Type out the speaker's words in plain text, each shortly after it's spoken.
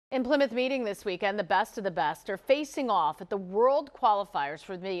In Plymouth meeting this weekend, the best of the best are facing off at the World Qualifiers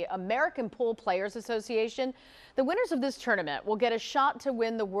for the American Pool Players Association. The winners of this tournament will get a shot to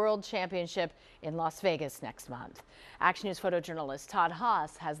win the World Championship in Las Vegas next month. Action News photojournalist Todd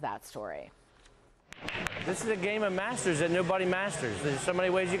Haas has that story. This is a game of masters that nobody masters. There's so many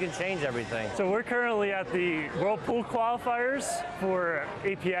ways you can change everything. So we're currently at the World Pool Qualifiers for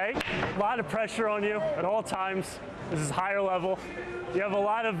APA. A lot of pressure on you at all times. This is higher level. You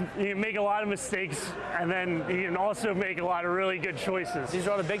can make a lot of mistakes, and then you can also make a lot of really good choices. These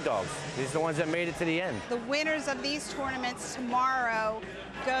are all the big dogs. These are the ones that made it to the end. The winners of these tournaments tomorrow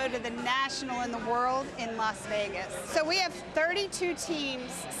go to the national and the world in Las Vegas. So we have 32 teams,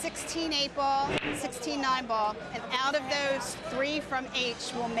 16 8-ball, 16 9-ball, and out of those, 3 from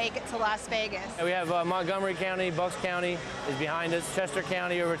H will make it to Las Vegas. We have Montgomery County, Bucks County is behind us, Chester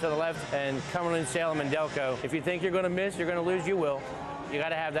County over to the left, and Cumberland, Salem, and Delco. If you think you're going to miss, you're going to lose, you will. You got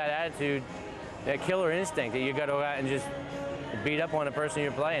to have that attitude, that killer instinct that you got to go out and just beat up on the person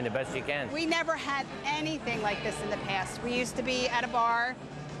you're playing the best you can. We never had anything like this in the past. We used to be at a bar,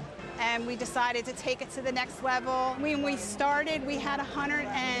 and we decided to take it to the next level. When we started, we had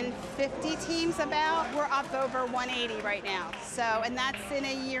 150 teams about. We're up over 180 right now. So, and that's in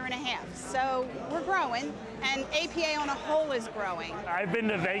a year and a half. So we're growing, and APA on a whole is growing. I've been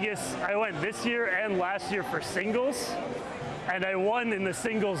to Vegas. I went this year and last year for singles, and I won in the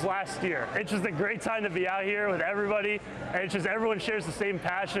singles last year. It's just a great time to be out here with everybody, and it's just everyone shares the same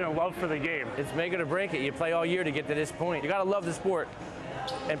passion and love for the game. It's make it or break it. You play all year to get to this point. You got to love the sport.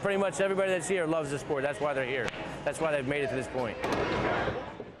 And pretty much everybody that's here loves the sport. That's why they're here. That's why they've made it to this point.